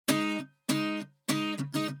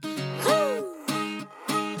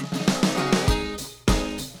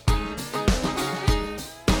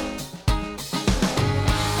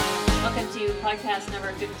podcast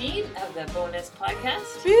number 15 of the Bonus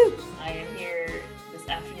Podcast. Woo! I am here this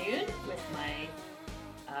afternoon with my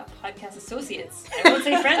podcast associates. I won't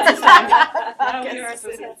say friends this time. Now we are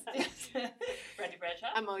associates. Brandy Bradshaw.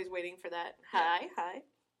 I'm always waiting for that. Hi.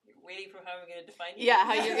 You're waiting for how I'm going to define you.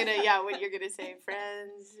 Yeah, what you're gonna say.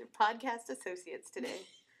 Friends, podcast associates today.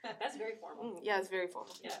 That's very formal. Yeah, it's very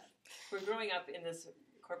formal. Yeah. We're growing up in this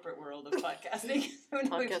corporate world of podcasting.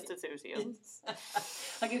 Podcast associates.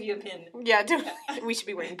 I'll give you a pin. Yeah, we should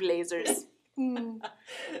be wearing blazers. And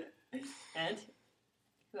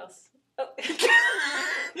who else? Oh.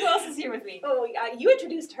 Who else is here with me? Oh, you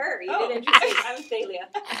introduced her. You didn't introduce me. I'm Thalia.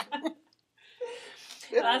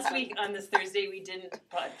 Last week on this Thursday, we didn't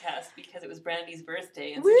podcast because it was Brandy's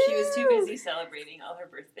birthday, and so Woo! she was too busy celebrating all her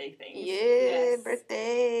birthday things. Yeah, Yes.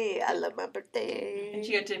 Birthday. I love my birthday. And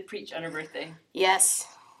she got to preach on her birthday. Yes,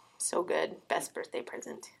 so good. Best birthday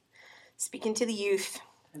present. Speaking to the youth.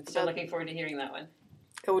 I'm still looking forward to hearing that one.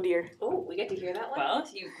 Oh dear. Oh, we get to hear that one? Well,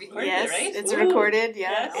 you recorded Yes, it, right? it's Ooh. recorded.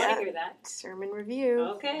 Yeah, Yes. I want yeah. to hear that. Sermon review.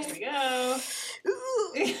 Okay, here we go.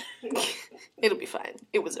 Ooh. It'll be fine.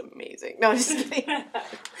 It was amazing. No, just kidding.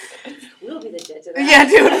 We'll be the judge of that. Yeah,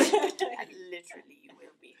 dude. I literally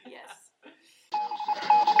will be. Yes.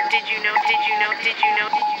 Did you know? For our Did You Know section, I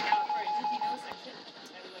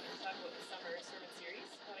would like to talk about the summer sermon series.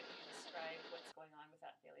 Why don't you describe what's going on with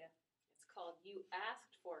that, Thalia? It's called You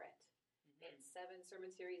Asked For It. It's 7 sermon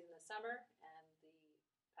series in the summer, and the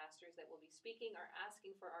pastors that will be speaking are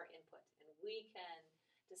asking for our input, and we can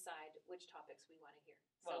decide which topics we want to hear.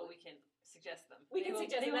 Well, we can suggest them. We can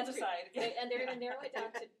suggest They them, will that's decide. And they're going to narrow it down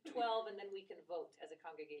to 12, and then we can vote as a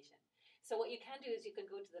congregation. So what you can do is you can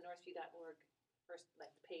go to the northview.org first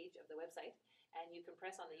page of the website, and you can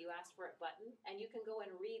press on the You Asked For It button, and you can go and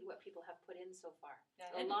read what people have put in so far.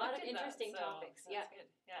 Yeah, A and lot looked of at that, interesting so topics. that's Yeah. good.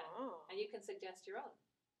 Yeah. Oh. And you can suggest your own.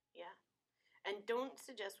 Yeah. And don't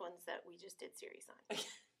suggest ones that we just did series on.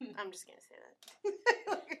 I'm just going to say that.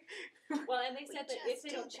 Well, and they said that if just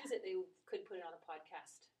they don't did choose it, they could put it on a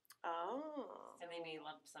podcast. Oh. And they may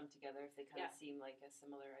lump some together if they kind of Yeah. seem like a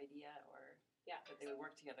similar idea or Yeah. that they would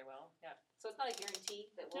work together well. Yeah. So it's not a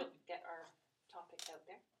guarantee that we'll get our topic out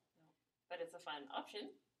there. But it's a fun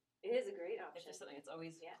option. It is a great If option. there's something that's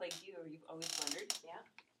always Yeah. plagued you or you've always wondered Yeah.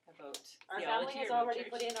 about Our theology family has or about already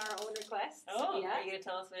church. put in our own requests. Oh, Yeah. are you going to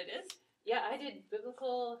tell us what it is? Yeah, I did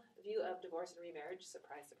biblical view of divorce and remarriage.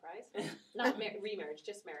 Surprise, surprise. Not remarriage,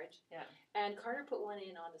 just marriage. Yeah. And Carter put one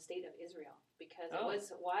in on the state of Israel because it Oh.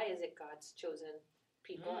 was, why is it God's chosen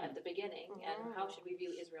people Mm. at the beginning, and how should we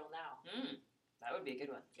view Israel now? That would be a good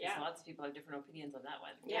one. Yeah. Lots of people have different opinions on that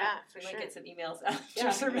one. Yeah, for We might sure. get some emails after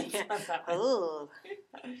Yeah. sermons Yeah. on that one. Oh.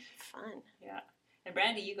 Fun. Yeah. And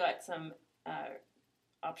Brandy, you got some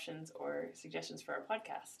options or suggestions for our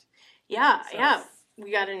podcast. Yeah, So- yeah. We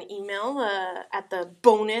got an email at the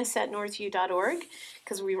bonus@northview.org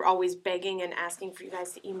because we were always begging and asking for you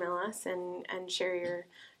guys to email us and share your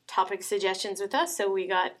topic suggestions with us. So we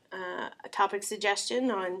got a topic suggestion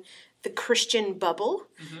on the Christian bubble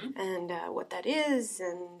and what that is,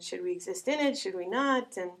 and should we exist in it, should we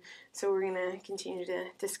not, and so we're going to continue to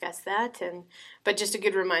discuss that. But just a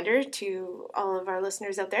good reminder to all of our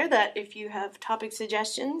listeners out there that if you have topic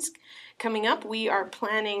suggestions coming up, we are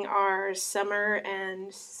planning our summer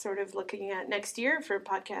and sort of looking at next year for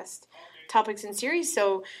podcast topics and series.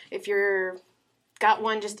 So if you're got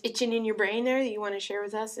one just itching in your brain there that you want to share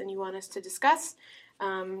with us and you want us to discuss,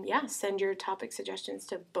 send your topic suggestions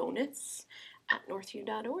to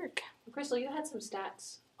bonus@northview.org. Crystal, you had some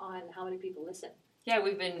stats on how many people listen. Yeah,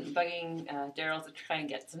 we've been bugging Daryl to try and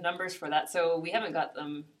get some numbers for that. So we haven't got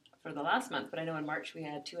them for the last month, but I know in March we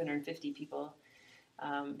had 250 people,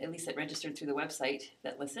 at least that registered through the website,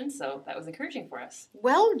 that listened. So that was encouraging for us.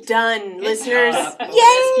 Well done, listeners. job, bonus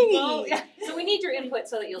Yay! people. Yeah. So we need your input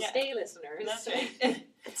so that you'll Yeah. stay listeners. That's right.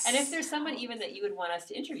 And if there's someone even that you would want us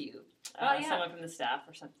to interview, someone from the staff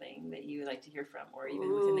or something that you would like to hear from, or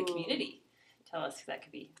even within the community, tell us. That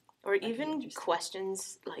could be. Or That'd be even interesting.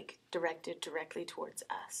 questions like directed directly towards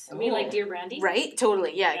us. I mean, like Dear Brandy? Right?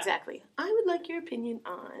 Totally. Yeah, Yeah. exactly. I would like your opinion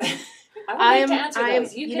on. I would like to answer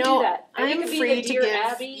those. You can do that. Or you I'm could be free the to Dear give.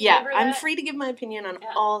 Abby. Yeah, remember I'm that? free to give my opinion on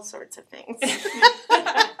Yeah. all sorts of things.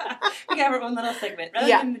 We have our own little segment. Rather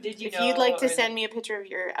Yeah. than the Did You If Know? you'd like to or send me a picture of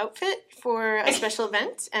your outfit for a special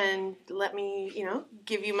event and let me,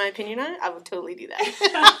 give you my opinion on it, I would totally do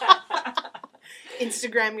that.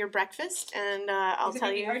 Instagram your breakfast, and I'll It's tell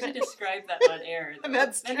gonna be you. hard to describe that on air. Though.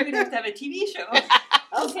 That's Then true. we'd have to have a TV show.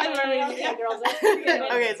 Okay, girls. That's pretty good.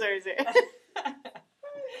 Okay, sorry.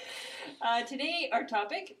 Today, our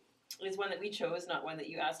topic is one that we chose, not one that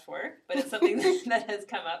you asked for, but it's something that has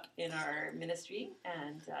come up in our ministry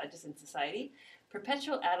and just in society.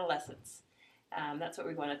 perpetual adolescence. That's what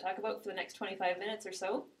we want to talk about for the next 25 minutes or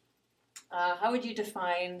so. How would you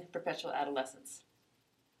define perpetual adolescence,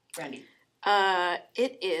 Brandy?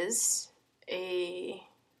 It is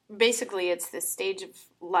basically it's this stage of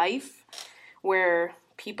life where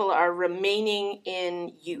people are remaining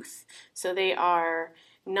in youth. So they are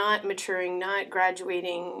not maturing, not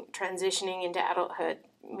graduating, transitioning into adulthood,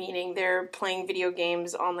 meaning they're playing video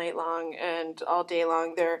games all night long and all day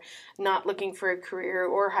long. They're not looking for a career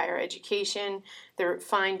or higher education. They're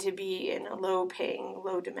fine to be in a low-paying,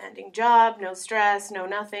 low-demanding job, no stress, no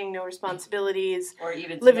nothing, no responsibilities. Or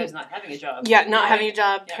even sometimes not having a job. Yeah, not having a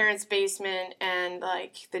job, parents' basement, and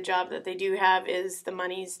like the job that they do have is the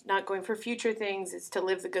money's not going for future things. It's to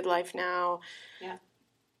live the good life now. Yeah.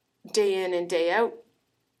 Day in and day out.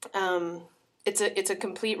 It's a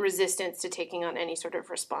complete resistance to taking on any sort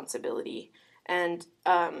of responsibility, and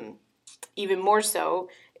even more so,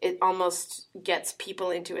 it almost gets people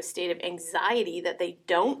into a state of anxiety that they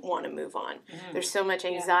don't want to move on. There's so much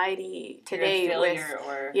anxiety today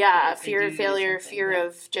fear of failure, fear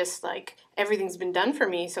of just like everything's been done for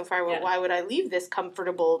me so far. Why would I leave this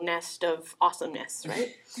comfortable nest of awesomeness,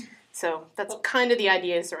 right? So that's kind of the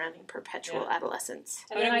idea surrounding perpetual adolescence.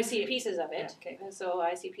 And then I see pieces of it. Yeah, okay. So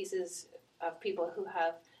I see pieces of people who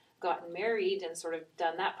have gotten married and sort of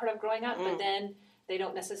done that part of growing up, but then they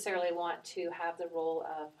don't necessarily want to have the role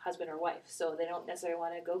of husband or wife. So they don't necessarily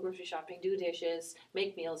want to go grocery shopping, do dishes,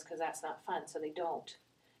 make meals, because that's not fun. So they don't.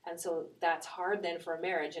 And so that's hard then for a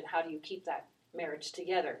marriage. And how do you keep that marriage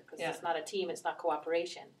together? Because it's not a team, it's not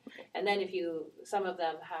cooperation. And then some of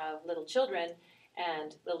them have little children,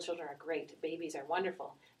 and little children are great. Babies are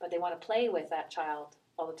wonderful. But they want to play with that child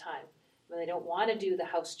all the time. They don't want to do the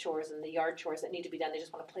house chores and the yard chores that need to be done. They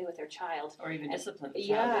just want to play with their child. Or even discipline.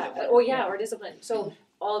 Or discipline. So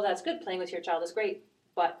all of that's good. Playing with your child is great,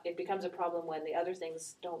 but it becomes a problem when the other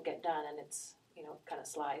things don't get done and it's, kind of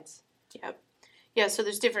slides. Yep. Yeah, so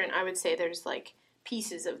there's there's like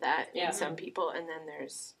pieces of that in some people, and then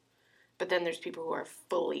there's people who are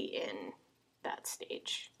fully in that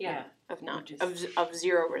stage. Yeah. Of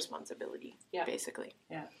zero responsibility, basically.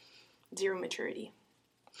 Yeah. Zero maturity.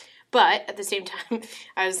 But at the same time,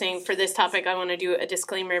 I was saying for this topic, I want to do a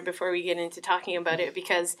disclaimer before we get into talking about it,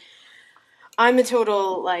 because I'm a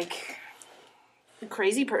total,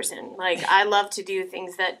 crazy person. I love to do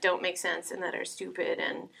things that don't make sense and that are stupid,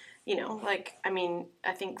 and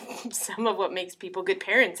I think some of what makes people good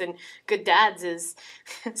parents and good dads is,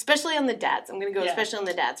 especially on the dads, I'm going to go especially on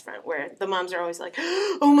the dads front, where the moms are always like,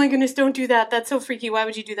 oh my goodness, don't do that. That's so freaky. Why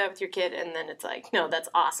would you do that with your kid? And then it's like, no, that's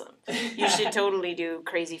awesome. You should totally do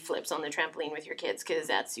crazy flips on the trampoline with your kids because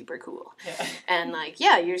that's super cool. Yeah. And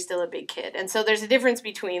you're still a big kid. And so there's a difference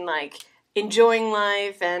between enjoying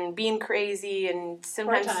life and being crazy and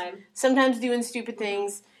sometimes doing stupid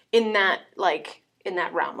things in that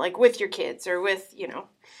realm, with your kids or with,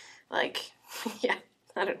 I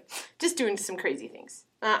don't know, just doing some crazy things.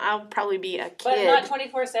 I'll probably be a kid. But not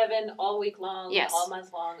 24/7, all week long, all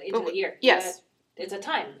month long, into the year. Yes. It's a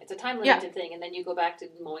time limited thing, and then you go back to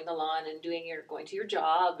mowing the lawn and going to your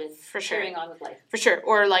job and carrying on with life. For sure.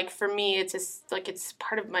 Or for me, it's it's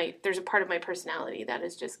part of there's a part of my personality that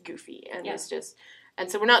is just goofy, and it's just. And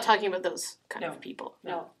so we're not talking about those kind of people.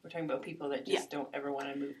 No. We're talking about people that just don't ever want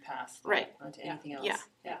to move past onto anything else.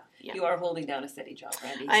 Yeah. You are holding down a steady job,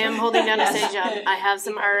 Randy. I am holding down a steady job. I have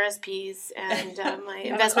some RSPs, and my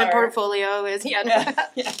investment portfolio is... Yeah,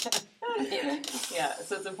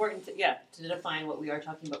 so it's important to define what we are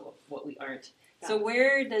talking about, what we aren't. Yeah. So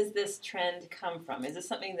where does this trend come from? Is this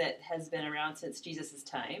something that has been around since Jesus'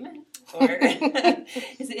 time? Or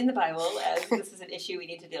is it in the Bible as this is an issue we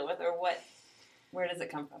need to deal with? Or what? Where does it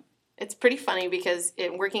come from? It's pretty funny because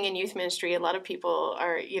working in youth ministry, a lot of people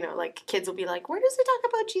are, kids will be like, where does it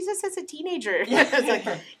talk about Jesus as a teenager?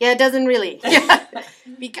 It's it doesn't really.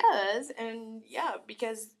 Because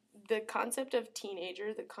the concept of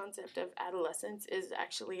teenager, the concept of adolescence is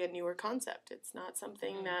actually a newer concept. It's not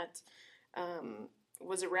something that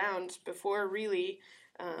was around before really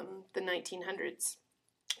the 1900s.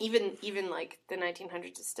 Even the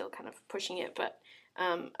 1900s is still kind of pushing it, but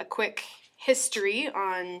a quick history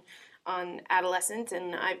on adolescence,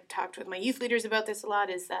 and I've talked with my youth leaders about this a lot,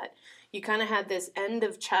 is that you kind of had this end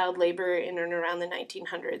of child labor in and around the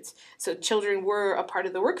 1900s. So children were a part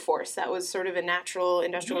of the workforce. That was sort of a natural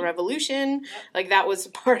industrial revolution. Yep. That was a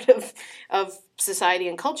part of society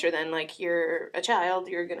and culture then. You're a child,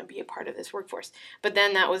 you're going to be a part of this workforce. But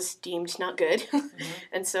then that was deemed not good.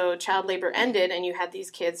 And so child labor ended, and you had these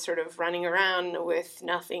kids sort of running around with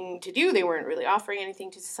nothing to do. They weren't really offering anything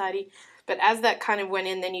to society. But as that kind of went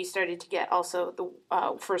in, then you started to get also the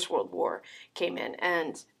First World War came in,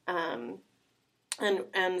 and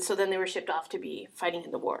so then they were shipped off to be fighting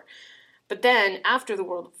in the war. But then after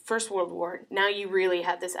the First World War, now you really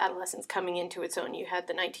had this adolescence coming into its own. You had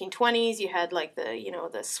the 1920s, you had like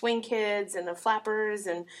the swing kids and the flappers,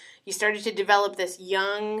 and you started to develop this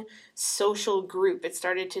young social group. It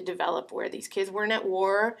started to develop where these kids weren't at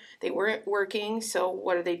war, they weren't working, so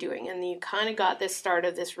what are they doing? And you kind of got this start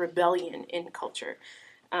of this rebellion in culture.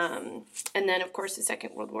 And then, of course, the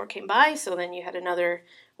Second World War came by, so then you had another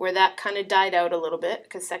where that kind of died out a little bit,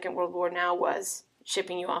 because Second World War now was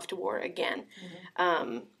shipping you off to war again.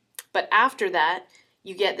 But after that,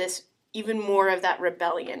 you get this even more of that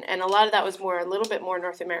rebellion. And a lot of that was a little bit more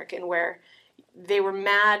North American, where they were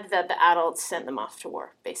mad that the adults sent them off to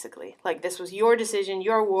war, basically. Like, this was your decision,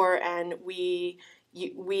 your war, and we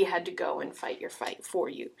had to go and fight your fight for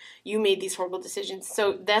you. You made these horrible decisions.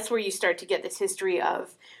 So that's where you start to get this history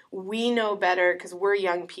of, we know better because we're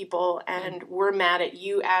young people, and we're mad at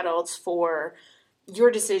you adults for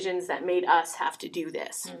your decisions that made us have to do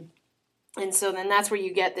this. And so then that's where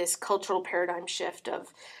you get this cultural paradigm shift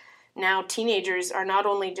of, now teenagers are not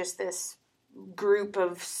only just this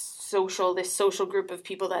social group of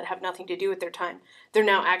people that have nothing to do with their time. They're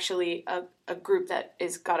now actually a group that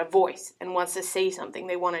is got a voice and wants to say something.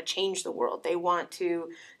 They want to change the world. They want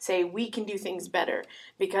to say, we can do things better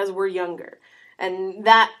because we're younger. And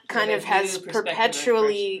that kind of has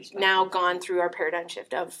perpetually now gone through our paradigm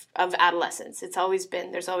shift of adolescence. It's always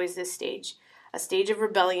been, there's always this stage, a stage of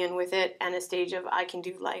rebellion with it, and a stage of, I can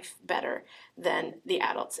do life better than the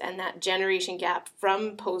adults. And that generation gap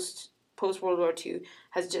from post-World War II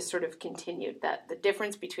has just sort of continued. That the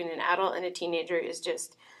difference between an adult and a teenager is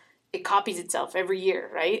just, it copies itself every year,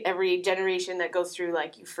 right? Every generation that goes through,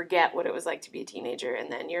 like, you forget what it was like to be a teenager, and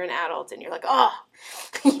then you're an adult, and you're like, oh,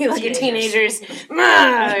 you look at teenagers,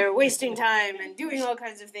 they're wasting time and doing all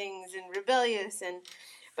kinds of things and rebellious.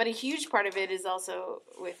 But a huge part of it is also,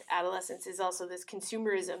 with adolescence, is also this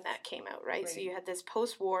consumerism that came out, right? So you had this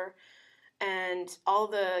post-war, and all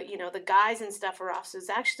the guys and stuff are off. So it's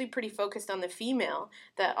actually pretty focused on the female,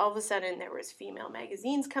 that all of a sudden there was female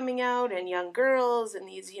magazines coming out, and young girls, and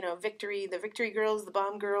these, the victory girls, the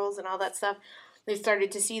bomb girls, and all that stuff. They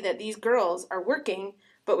started to see that these girls are working,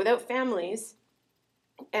 but without families,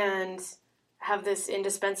 and have this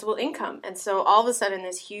indispensable income. And so all of a sudden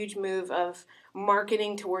this huge move of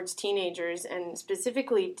marketing towards teenagers, and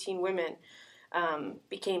specifically teen women,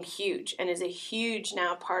 became huge, and is a huge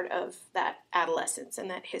now part of that adolescence and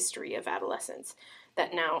that history of adolescence,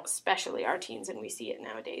 that now especially our teens, and we see it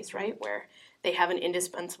nowadays, right, where they have an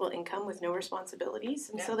indispensable income with no responsibilities,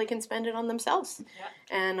 and so they can spend it on themselves.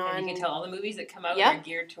 And you can tell all the movies that come out are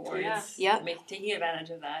geared towards taking advantage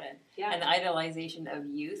of that, and the idolization of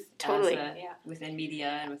youth within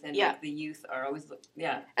media and within the youth are always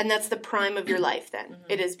and that's the prime of your life. Then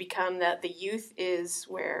it has become that the youth is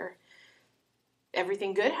where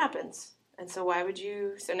everything good happens. And so why would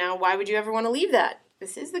you ever want to leave that?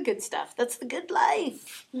 This is the good stuff. That's the good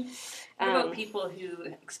life. What about people who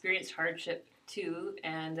experienced hardship too,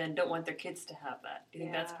 and then don't want their kids to have that? Do you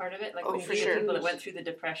think that's part of it? Like, for sure. People that went through the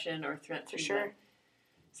Depression or through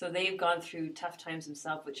so they've gone through tough times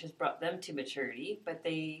themselves, which has brought them to maturity, but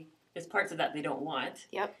there's parts of that they don't want.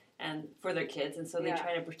 And for their kids, and so they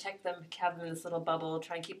try to protect them, have them in this little bubble,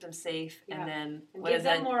 try and keep them safe, and give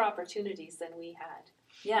them more opportunities than we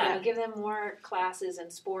had. Give them more classes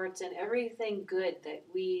and sports and everything good that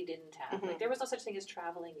we didn't have. Like, there was no such thing as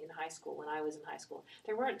traveling in high school when I was in high school.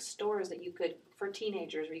 There weren't stores that you could, for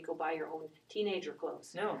teenagers, where you could buy your own teenager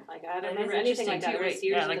clothes. No. Like, I don't remember anything like that. Right?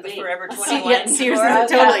 Sears like and the the Forever 21. Sears,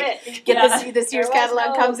 totally. Get the Sears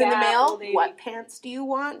catalog comes in the mail. What pants do you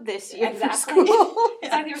want this year for school?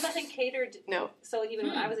 Exactly. There was nothing catered. No. So even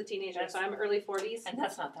when I was a teenager, so I'm early 40s. And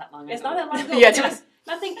that's not that long ago. It's not that long ago. There was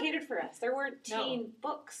nothing catered for us. There weren't teen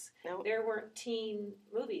books. No. There weren't teen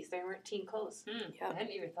movies. There weren't teen clothes. I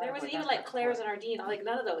hadn't even thought there wasn't even like Claire's and Ardeen. Like,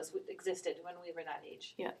 none of those existed when we were that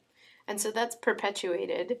age. And so that's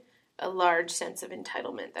perpetuated a large sense of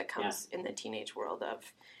entitlement that comes in the teenage world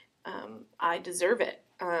of, I deserve it.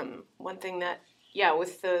 One thing that,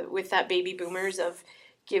 with that baby boomers of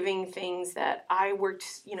giving things that I worked,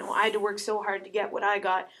 I had to work so hard to get what I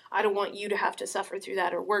got. I don't want you to have to suffer through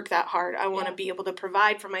that or work that hard. I want to be able to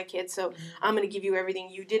provide for my kids, so I'm going to give you everything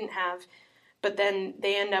you didn't have. But then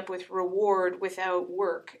they end up with reward without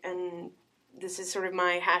work, and this is sort of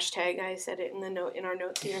my hashtag. I said it in our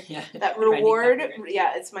notes here. That reward,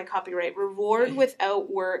 it's my copyright. Reward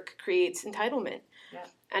without work creates entitlement. Yeah.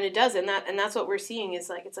 And it does, and that's what we're seeing is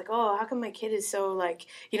like, it's like, oh, how come my kid is so like,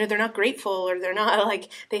 they're not grateful, or they're not like,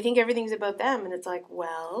 they think everything's about them, and it's like,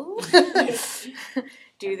 well,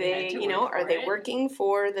 do they, are they working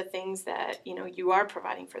for the things that, you are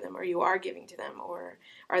providing for them, or you are giving to them, or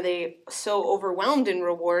are they so overwhelmed in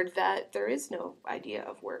reward that there is no idea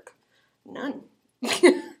of work? None.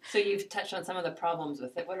 So you've touched on some of the problems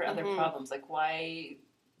with it. What are other problems? Like why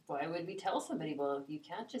would we tell somebody, well, you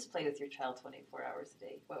can't just play with your child 24 hours a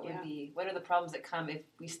day? What are the problems that come if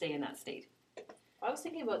we stay in that state? Well, I was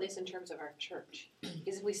thinking about this in terms of our church.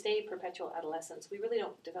 Because if we stay perpetual adolescents, we really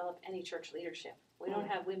don't develop any church leadership. We don't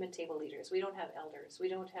have women table leaders. We don't have elders. We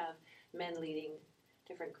don't have men leading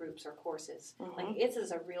different groups or courses. Like, it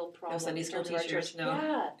is a real problem. No Sunday school teachers, no.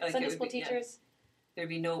 Yeah, like Sunday school teachers. Yeah. There'd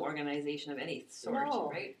be no organization of any sort,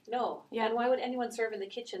 right? No. Yeah. And why would anyone serve in the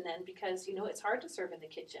kitchen then? Because, it's hard to serve in the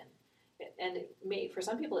kitchen. And for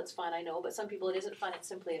some people it's fun, I know, but some people it isn't fun, it's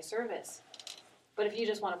simply a service. But if you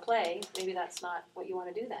just want to play, maybe that's not what you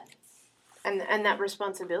want to do then. And that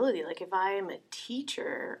responsibility, like if I am a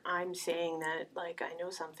teacher, I'm saying that like I know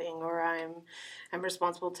something, or I'm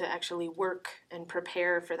responsible to actually work and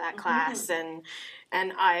prepare for that class, and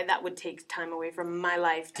that would take time away from my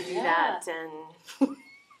life to do that, and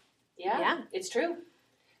it's true.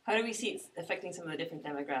 How do we see it affecting some of the different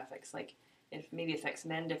demographics? Like it maybe affects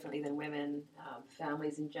men differently than women,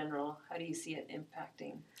 families in general. How do you see it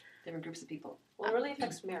impacting different groups of people? Well, it really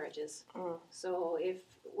affects marriages. So if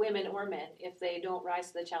women or men, if they don't rise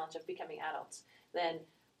to the challenge of becoming adults, then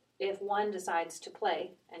if one decides to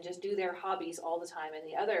play and just do their hobbies all the time, and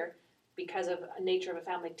the other, because of the nature of a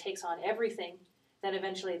family, takes on everything, then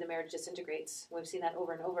eventually the marriage disintegrates. We've seen that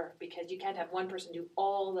over and over, because you can't have one person do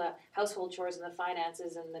all the household chores and the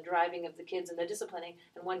finances and the driving of the kids and the disciplining,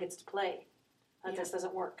 and one gets to play. That just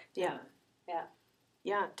doesn't work. Yeah,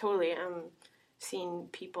 totally. Seen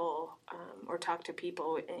people or talk to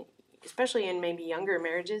people, especially in maybe younger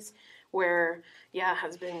marriages, where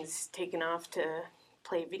husband's taken off to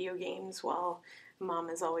play video games while mom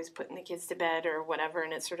is always putting the kids to bed or whatever,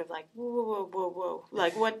 and it's sort of like whoa,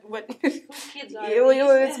 like what kids are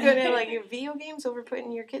it's gonna like video games over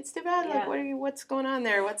putting your kids to bed, like what's going on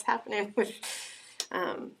there, what's happening with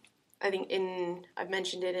I think I've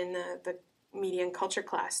mentioned it in the media and culture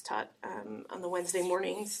class taught on the Wednesday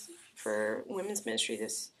mornings for women's ministry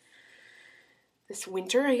this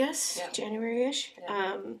winter, I guess, January-ish.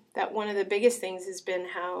 That one of the biggest things has been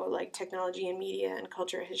how like technology and media and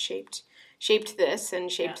culture has shaped this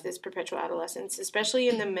and shaped this perpetual adolescence, especially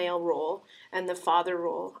in the male role and the father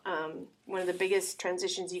role. One of the biggest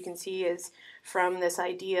transitions you can see is from this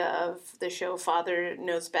idea of the show Father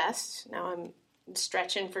Knows Best. Now I'm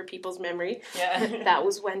stretching for people's memory. Yeah. That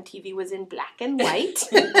was when TV was in black and white.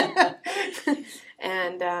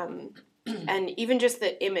 And even just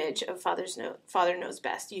the image of Father Knows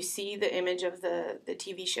Best. You see the image of the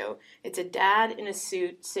TV show. It's a dad in a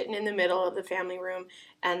suit sitting in the middle of the family room,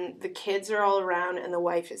 and the kids are all around, and the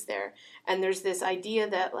wife is there. And there's this idea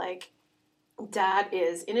that, like, dad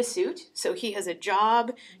is in a suit, so he has a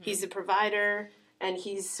job, he's a provider, and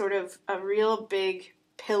he's sort of a real big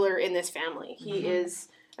pillar in this family. He is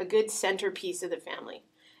a good centerpiece of the family.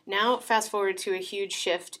 Now, fast forward to a huge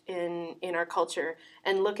shift in our culture,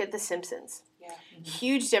 and look at The Simpsons. Yeah.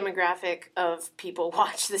 Huge demographic of people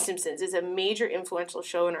watch The Simpsons. It's a major influential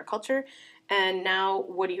show in our culture. And now,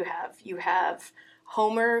 what do you have? You have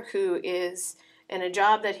Homer, who is in a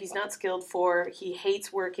job that he's not skilled for. He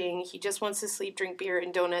hates working. He just wants to sleep, drink beer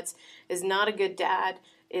and donuts. Is not a good dad.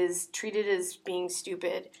 Is treated as being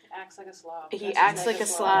stupid. Acts like a slob. He acts like a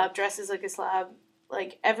slob, dresses like a slob.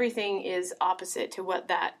 Like, everything is opposite to what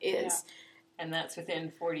that is. Yeah. And that's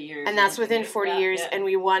within 40 years. And that's within 40 years, and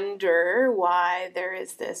we wonder why there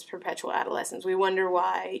is this perpetual adolescence. We wonder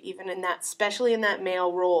why, even in that, especially in that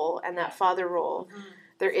male role and that father role,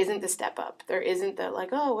 there isn't the step up. There isn't the, like,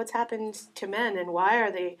 oh, what's happened to men, and why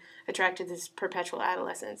are they attracted to this perpetual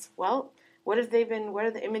adolescence? Well, what are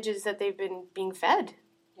the images that they've been being fed?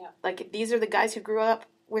 Yeah. Like, these are the guys who grew up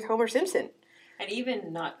with Homer Simpson. And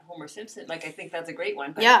even not Homer Simpson, like, I think that's a great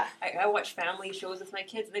one. But I watch family shows with my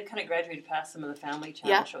kids, and they've kind of graduated past some of the Family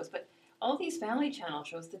Channel shows. But all these Family Channel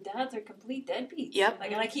shows, the dads are complete deadbeats. Yep.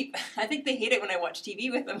 Like, and I think they hate it when I watch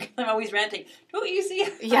TV with them, because I'm always ranting, don't you see?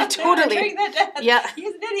 Yeah, totally. Portraying that dad. Yeah.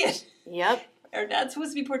 He's an idiot. Yep. Our dad's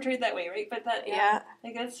supposed to be portrayed that way, right? But that,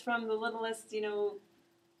 like, that's from the littlest, And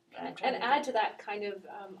add to that kind of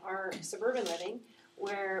our suburban living,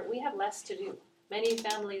 where we have less to do. Many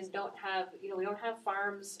families don't have, we don't have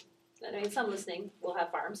farms I mean, some listening will have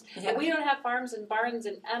farms, Yeah. but we don't have farms and barns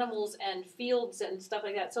and animals and fields and stuff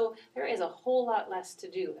like that. So there is a whole lot less to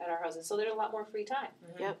do at our houses. So there's a lot more free time.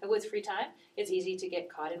 Yep. And with free time, it's easy to get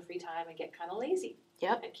caught in free time and get kind of lazy.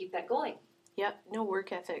 Yep. And keep that going. Yep, no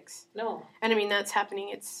work ethics. No. And I mean that's happening.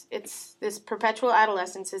 It's this perpetual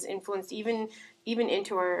adolescence has influenced even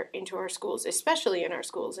into our schools, especially in our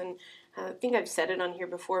schools. And I think I've said it on here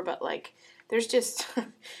before, but like there's just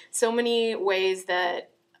so many ways that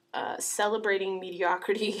celebrating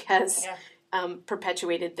mediocrity has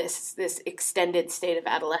perpetuated this extended state of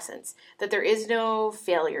adolescence. That there is no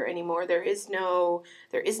failure anymore. There is no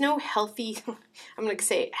healthy. I'm going to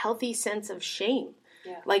say healthy sense of shame.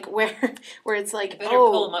 Yeah. Like where it's like, I better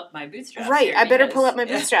pull up my bootstraps. Right, here I better because- pull up my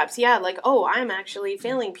bootstraps. Yeah, like, oh, I'm actually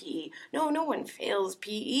failing PE. No one fails PE.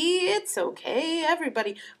 It's okay.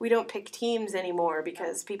 Everybody. We don't pick teams anymore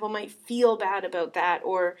because people might feel bad about that.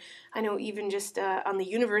 Or I know even just on the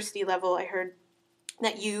university level, I heard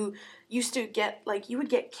that you used to get, like, you would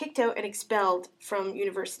get kicked out and expelled from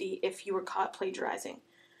university if you were caught plagiarizing.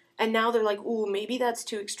 And now they're like, ooh, maybe that's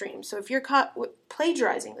too extreme. So if you're caught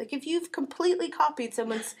plagiarizing, like if you've completely copied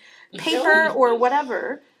someone's paper or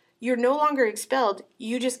whatever, you're no longer expelled.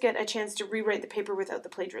 You just get a chance to rewrite the paper without the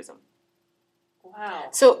plagiarism. Wow.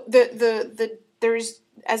 So there's,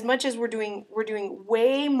 as much as we're doing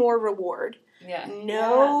way more reward,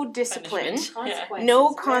 no discipline, Consequences. no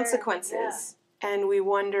Where- consequences. And we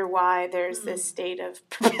wonder why there's this state of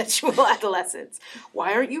perpetual adolescence.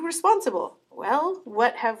 Why aren't you responsible? Well,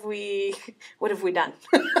 what have we done?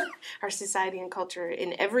 Our society and culture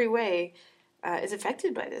in every way is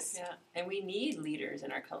affected by this. Yeah, and we need leaders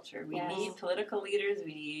in our culture. We Yes. need political leaders.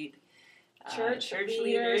 We need Church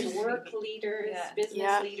leaders, work leaders, Yeah. business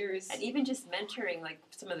Yeah. leaders. and even just mentoring, like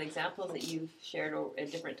some of the examples that you've shared at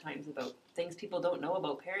different times about things people don't know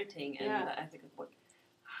about parenting. And Yeah. I think,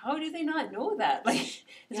 how do they not know that? Like, is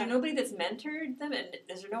Yeah. there nobody that's mentored them? And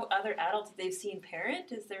is there no other adults that they've seen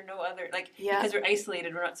parent? Is there no other, like, Yeah. because we're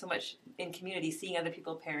isolated, we're not so much in community seeing other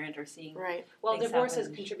people parent or seeing. Right. Well, things divorce has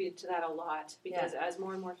happen. contributed to that a lot because as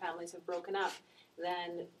more and more families have broken up,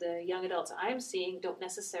 then the young adults I'm seeing don't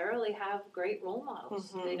necessarily have great role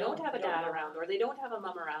models. Mhm. They don't have a They don't dad know. around, or they don't have a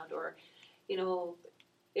mom around, or, you know,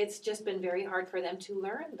 it's just been very hard for them to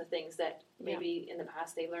learn the things that maybe in the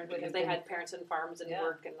past they learned Would because have they been- had parents and farms and Yeah.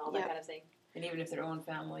 work and all that Yeah. kind of thing. And even if their own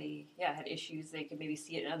family, had issues, they could maybe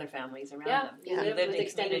see it in other families around Yeah, them. you They live lived with in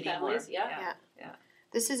extended community more. families, yeah.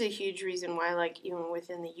 This is a huge reason why, like, even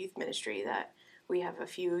within the youth ministry, that we have a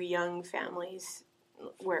few young families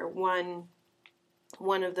where one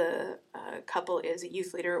of the couple is a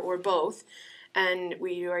youth leader or both, and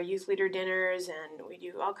we do our youth leader dinners and we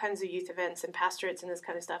do all kinds of youth events and pastorates and this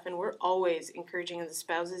kind of stuff, and we're always encouraging the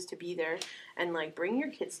spouses to be there and, like, bring your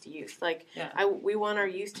kids to youth. Like, we want our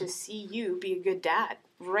youth to see you be a good dad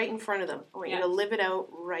right in front of them. I want you to live it out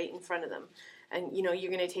right in front of them. And, you know,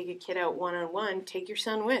 you're going to take a kid out one-on-one, take your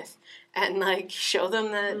son with, and, like, show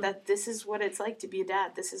them that this is what it's like to be a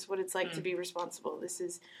dad. This is what it's like to be responsible. This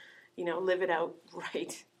is, you know, live it out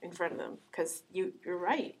right in front of them. Because you're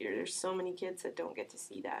right. There's so many kids that don't get to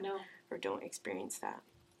see that or don't experience that.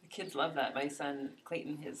 The kids love that. My son,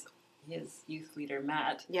 Clayton, his youth leader,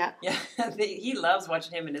 Matt. Yeah. Yeah, he loves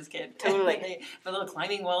watching him and his kid. Totally. They have a little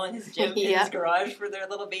climbing wall in his gym, in Yeah. his garage for their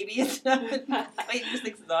little baby and stuff. Clayton just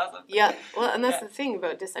thinks it's awesome. Yeah. Well, and that's the thing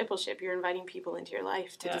about discipleship. You're inviting people into your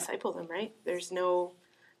life to disciple them, right? There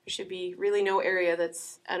should be really no area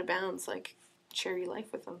that's out of bounds. Like, share your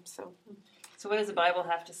life with them. So what does the Bible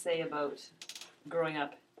have to say about growing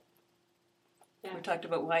up? Yeah. We talked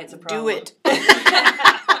about why it's a problem. do it.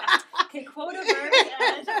 Okay, quote a verse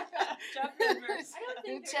and chapter and verse. I don't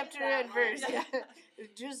think there is Chapter that and verse. one.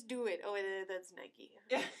 Yeah. Just do it. Oh, that's Nike.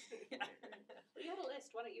 Yeah. You have a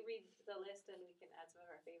list. Why don't you read the list and we can add some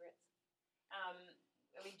of our favorites?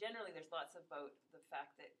 I mean, generally, there's lots about the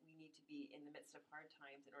fact that we need to be in the midst of hard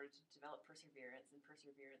times in order to develop perseverance, and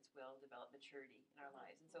perseverance will develop maturity in our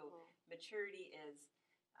lives. And so, maturity is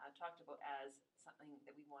talked about as something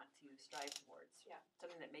that we want to strive towards. Yeah.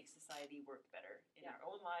 Something that makes society work better in our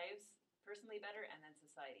own lives, personally better, and then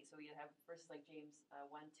society. So you have verses like James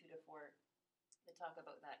 1:2-4 that talk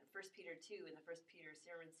about that. 1 Peter 2 in the 1 Peter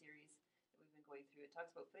sermon series that we've been going through, it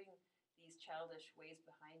talks about putting these childish ways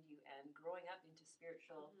behind you and growing up into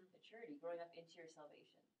spiritual maturity, growing up into your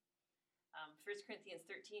salvation. 1 Corinthians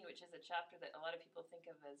 13, which is a chapter that a lot of people think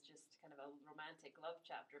of as just kind of a romantic love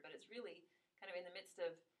chapter, but it's really kind of in the midst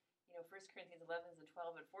of, 1 Corinthians 11 and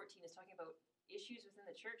 12 and 14 is talking about issues within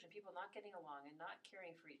the church and people not getting along and not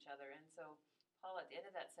caring for each other. And so Paul at the end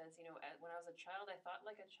of that says, when I was a child, I thought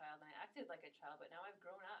like a child and I acted like a child, but now I've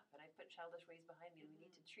grown up and I put childish ways behind me. And we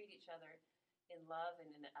need to treat each other in love and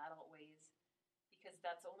in adult ways, because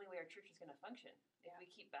that's the only way our church is going to function. If we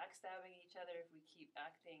keep backstabbing each other, if we keep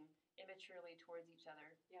acting immaturely towards each other,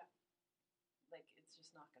 like it's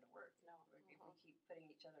just not going to work. No. If we keep putting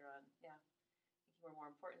each other on, thinking we're more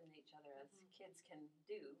important than each other, as kids can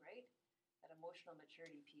do, right? That emotional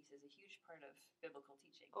maturity piece is a huge part of biblical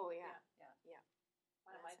teaching. Oh, yeah.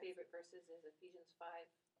 One of my favorite verses is Ephesians 5.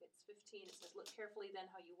 It's 15. It says, "Look carefully then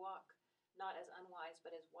how you walk, not as unwise,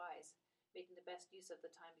 but as wise, making the best use of the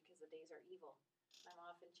time because the days are evil." I'm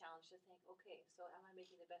often challenged to think, okay, so am I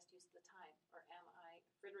making the best use of the time, or am I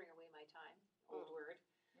frittering away my time? Old word.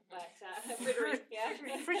 But frittering,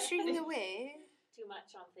 Frittering away. Too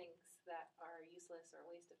much on things that are useless or a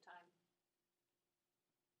waste of time.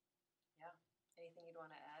 Anything you'd want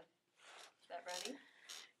to add to that, Brandy?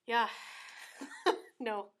 Yeah.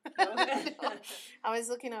 No. No? I was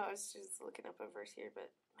just looking up a verse here, but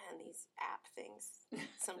man, these app things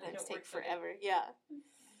sometimes take forever. Yeah.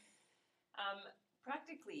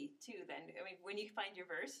 Practically, too, then, I mean, when you find your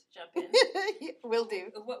verse, jump in. Will do.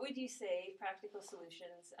 What would you say, practical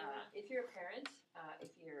solutions, if you're a parent,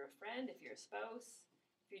 if you're a friend, if you're a spouse,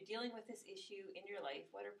 if you're dealing with this issue in your life,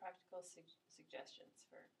 what are practical suggestions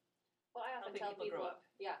for Well, I often tell people grow up?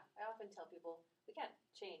 I often tell people we can't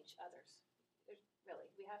change others. We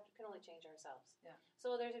can only change ourselves. Yeah.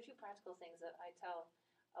 So there's a few practical things that I tell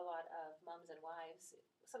a lot of moms and wives.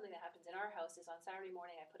 Something that happens in our house is on Saturday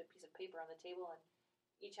morning I put a piece of paper on the table and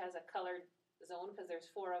each has a colored zone because there's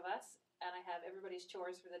 4 of us, and I have everybody's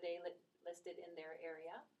chores for the day listed in their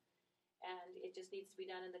area. And it just needs to be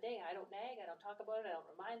done in the day. I don't nag, I don't talk about it, I don't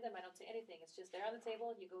remind them, I don't say anything. It's just there on the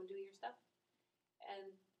table and you go and do your stuff.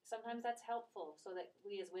 And sometimes that's helpful so that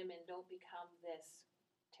we as women don't become this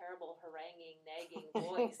terrible, haranguing, nagging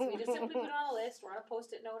voice. We just simply put it on a list or on a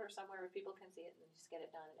Post-it note or somewhere where people can see it and just get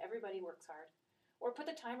it done. And everybody works hard. Or put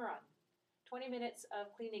the timer on. 20 minutes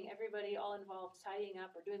of cleaning, everybody all involved, tidying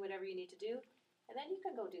up or doing whatever you need to do. And then you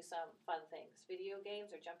can go do some fun things, video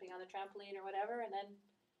games or jumping on the trampoline or whatever. And then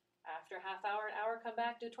after a half hour, an hour, come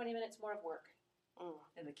back, do 20 minutes more of work.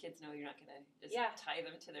 And the kids know you're not going to just tie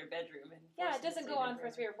them to their bedroom. And it doesn't go on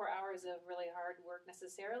for 3 or 4 hours of really hard work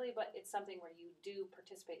necessarily, but it's something where you do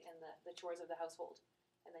participate in the chores of the household,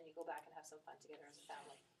 and then you go back and have some fun together as a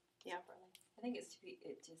family. Yeah, I think it's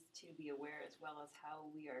to be aware as well as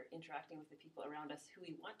how we are interacting with the people around us who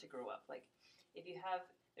we want to grow up. Like, if you have,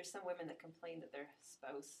 there's some women that complain that their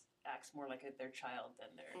spouse acts more like their child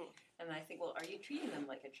than their, and I think, well, are you treating them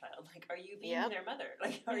like a child? Like, are you being their mother?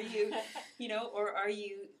 Like, are you, or are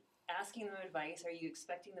you asking them advice? Are you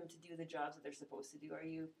expecting them to do the jobs that they're supposed to do? Are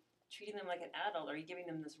you treating them like an adult? Are you giving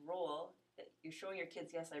them this role that you're showing your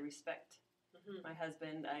kids, yes, I respect my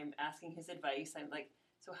husband, I'm asking his advice, I'm like,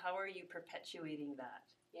 so how are you perpetuating that?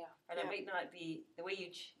 Yeah. And it might not be, the way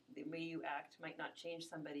you act might not change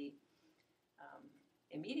somebody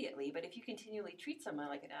immediately, but if you continually treat someone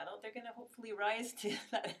like an adult, they're going to hopefully rise to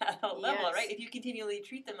that adult level, right? If you continually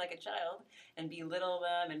treat them like a child and belittle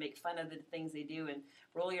them and make fun of the things they do and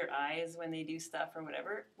roll your eyes when they do stuff or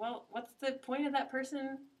whatever, well, what's the point of that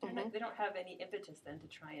person? They don't have any impetus then to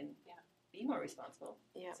try and be more responsible.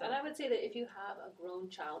 Yeah. So, and I would say that if you have a grown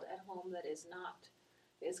child at home that is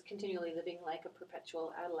continually living like a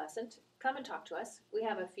perpetual adolescent, come and talk to us. We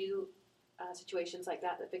have a few situations like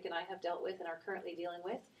that Vic and I have dealt with and are currently dealing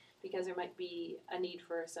with, because there might be a need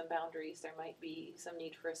for some boundaries, there might be some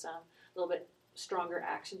need for some little bit stronger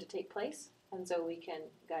action to take place, and so we can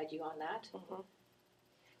guide you on that.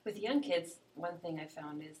 With young kids, one thing I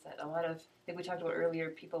found is that a lot of, like we talked about earlier,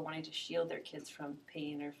 people wanting to shield their kids from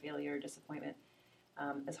pain or failure or disappointment.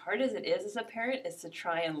 As hard as it is as a parent, is to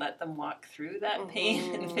try and let them walk through that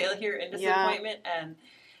pain and failure and disappointment. And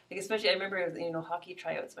like, especially, I remember, hockey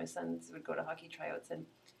tryouts. My sons would go to hockey tryouts, and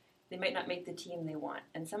they might not make the team they want.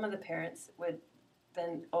 And some of the parents would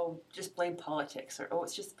then, just blame politics, or,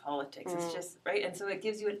 it's just politics. It's just, right? And so it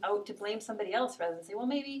gives you an out to blame somebody else rather than say, well,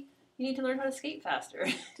 maybe you need to learn how to skate faster.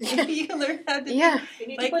 You can learn how to you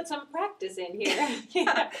need to put some practice in here.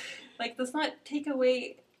 Like, let's not take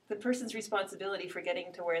away the person's responsibility for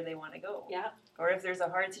getting to where they want to go. Yeah. Or if there's a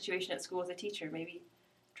hard situation at school as a teacher, maybe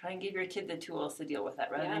try and give your kid the tools to deal with that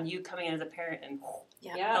rather than you coming in as a parent and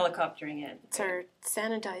helicoptering in. It's our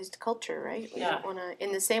sanitized culture, right? We don't want to,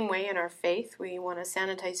 in the same way in our faith, we want to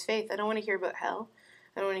sanitize faith. I don't want to hear about hell.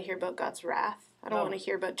 I don't want to hear about God's wrath. I don't want to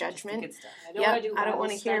hear about judgment. I don't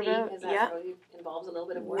want to hear about it involves a little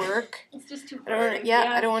bit of work. It's just too hard.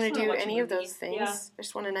 I don't want to do any of those things. I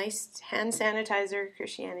just want a nice hand sanitizer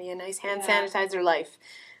Christianity, a nice hand sanitizer life.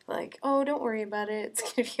 like, oh, don't worry about it. It's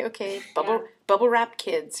going to be okay. Bubble wrap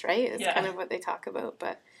kids, right? It's kind of what they talk about.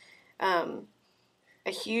 But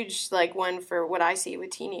a huge, like, one for what I see with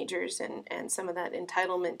teenagers and some of that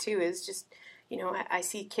entitlement, too, is just, you know, I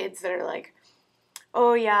see kids that are like,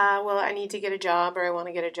 oh, yeah, well, I need to get a job or I want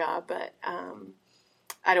to get a job, but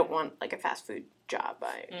I don't want, like, a fast food job.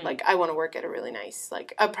 I want to work at a really nice,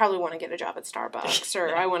 like, I probably want to get a job at Starbucks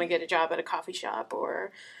or I want to get a job at a coffee shop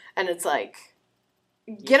and it's like,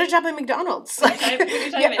 get a job at McDonald's.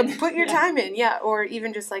 Put your time in. Yeah. Or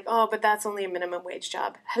even just like, oh, but that's only a minimum wage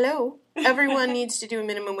job. Hello. Everyone needs to do a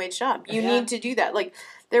minimum wage job. You need to do that. Like,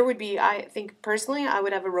 there would be, I think personally, I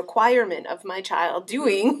would have a requirement of my child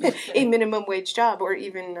doing a minimum wage job, or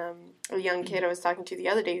even a young kid I was talking to the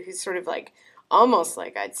other day who's sort of like, almost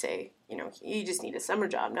like I'd say, you know, you just need a summer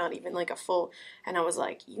job, not even like a full. And I was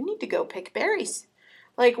like, you need to go pick berries.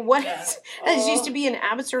 Like, what? Yeah. That used to be an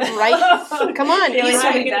Abbotsford rite. Come on.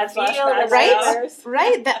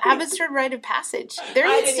 Right? The Abbotsford rite of passage. There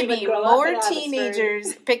needs to be more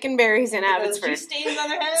teenagers picking berries in Abbotsford.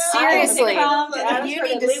 Seriously. You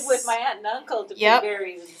need to live with my aunt and uncle to pick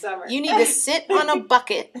berries in summer. You need to sit on a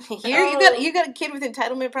bucket. Here, you got a kid with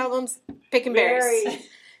entitlement problems picking berries.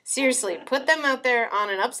 Seriously, put them out there on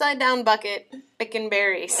an upside-down bucket, picking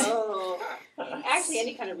berries. Oh. Actually,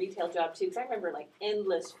 any kind of retail job, too, because I remember, like,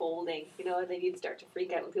 endless folding. You know, and then you'd start to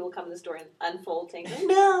freak out when people come in the store and unfold things.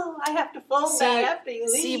 No, I have to fold that after you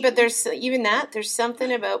leave. See, but there's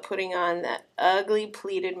something about putting on that ugly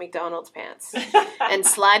pleated McDonald's pants and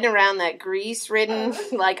sliding around that grease-ridden,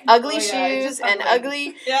 like, ugly shoes and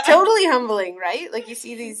ugly, totally humbling, right? Like, you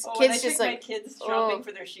see these kids just like... my kids shopping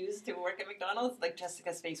for their shoes to work at McDonald's, like,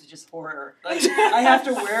 Jessica's face was just horror. Like, I have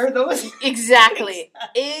to wear those? Exactly.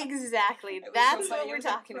 That's what we're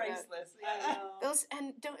talking about. Yeah.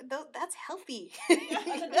 That's healthy.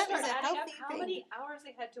 That is a healthy thing. How many hours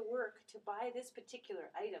they had to work to buy this particular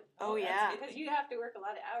item? Oh yeah, because you have to work a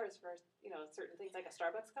lot of hours for certain things like a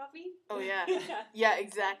Starbucks coffee. Oh yeah, yeah,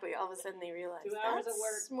 exactly. All of a sudden they realize 2 hours that's of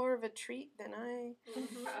work. More of a treat than I.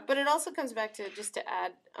 But it also comes back to just to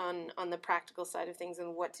add on the practical side of things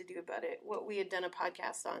and what to do about it. What we had done a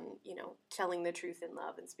podcast on, telling the truth in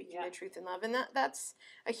love and speaking the truth in love, and that's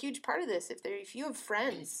a huge part of this. If you have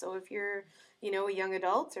friends, so if you're a young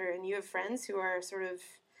adult and you have friends who are sort of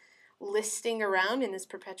listing around in this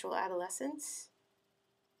perpetual adolescence,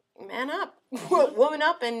 man up, woman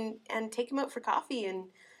up, and take them out for coffee and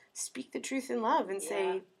speak the truth in love and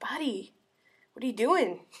say, buddy, what are you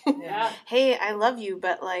doing? Yeah. Hey, I love you,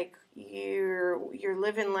 but like you're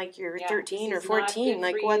living like you're 13 or 14.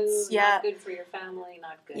 Like what's not good for your family,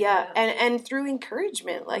 not good. Yeah, and through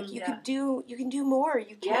encouragement, like you can do more.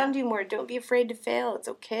 You can do more. Don't be afraid to fail. It's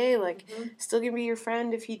okay. Like still gonna be your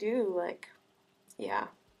friend if you do. Like, yeah.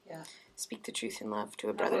 Speak the truth in love to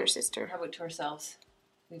a brother or sister. How about to ourselves?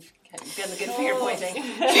 We've got the good finger pointing.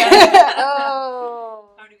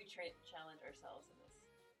 Oh. How do we challenge ourselves in this?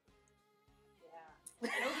 Yeah.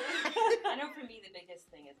 I know for me the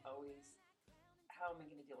biggest thing is always how am I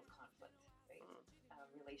going to deal with conflict, right?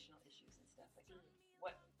 Relational issues and stuff. Like,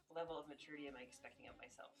 what level of maturity am I expecting of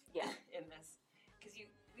myself? In this, because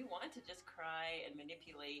we want to just cry and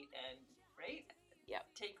manipulate and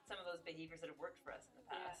take some of those behaviors that have worked for us in the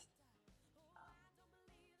past.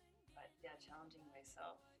 But challenging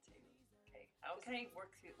myself to how can I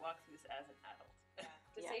walk through this as an adult?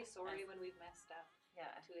 To say sorry when we've messed up.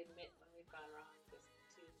 To admit when we've gone wrong.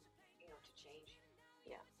 To change.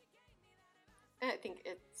 Yeah. And I think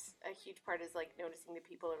it's a huge part is like noticing the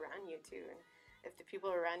people around you too, and if the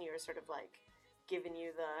people around you are sort of like giving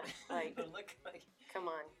you the like, look like, come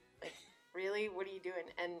on, like really, what are you doing?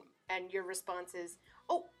 And your response is,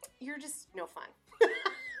 oh, you're just no fun.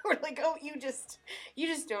 Or like, oh, you just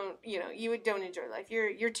don't, you don't enjoy life.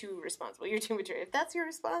 You're too responsible. You're too mature. If that's your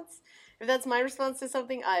response, if that's my response to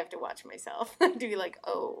something, I have to watch myself. To be like,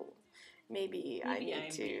 oh, maybe I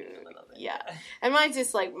need to, And mine's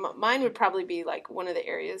just like, mine would probably be like one of the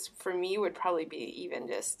areas for me would probably be even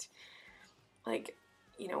just like,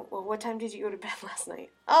 well, what time did you go to bed last night?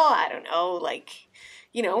 Oh, I don't know, like,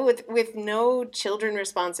 with no children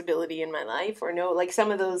responsibility in my life or no, like some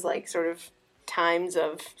of those like sort of times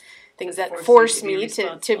of things that force me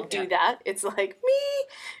to do that. It's like me,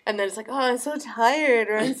 and then it's like, oh, I'm so tired,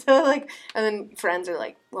 or I'm so like, and then friends are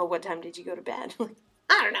like, well, what time did you go to bed? Like,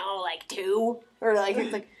 I don't know, like 2, or like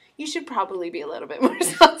it's like you should probably be a little bit more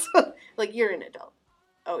responsible. Like you're an adult.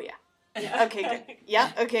 Oh yeah. Okay, good.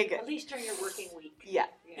 Yeah. Okay, good. At least during your working week.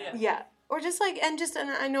 Yeah. Or just like, and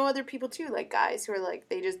I know other people too, like guys who are like,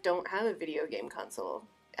 they just don't have a video game console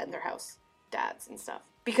at their house, dads and stuff,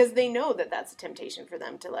 because they know that that's a temptation for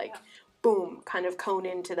them to like boom, kind of cone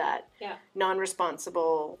into that Yeah.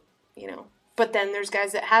 non-responsible, But then there's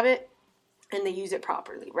guys that have it and they use it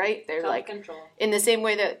properly, right? They're like, Self-control. in the same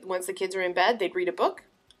way that once the kids are in bed, they'd read a book,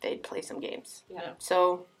 they'd play some games. Yeah.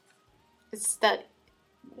 So it's that,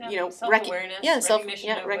 self-awareness, recognition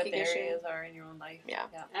of what the recognition. areas are in your own life. Yeah.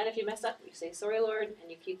 And if you mess up, you say, sorry, Lord,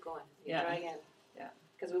 and you keep going. You Yeah. try again. Yeah.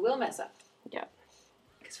 Because we will mess up.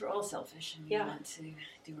 Because we're all selfish and we Yeah. want to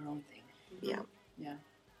do our own thing. Yeah. Yeah.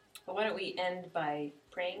 But why don't we end by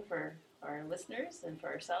praying for our listeners and for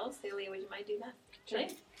ourselves? Celia, would you mind doing that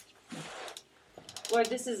today? Lord,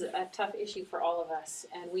 this is a tough issue for all of us,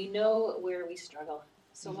 and we know where we struggle.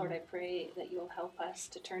 So, Lord, I pray that you'll help us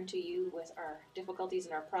to turn to you with our difficulties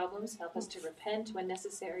and our problems. Help us to repent when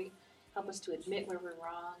necessary. Help us to admit where we're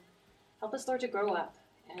wrong. Help us, Lord, to grow up.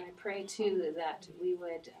 And I pray, too, that we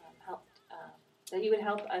would that you would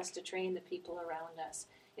help us to train the people around us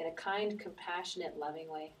in a kind, compassionate, loving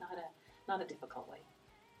way, not a difficult way.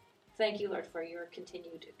 Thank you, Lord, for your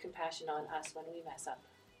continued compassion on us when we mess up.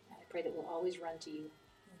 And I pray that we'll always run to you.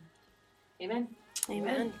 Amen.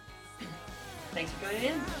 Amen. Thanks for joining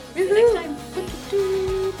in. See you next time.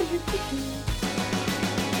 Woohoo!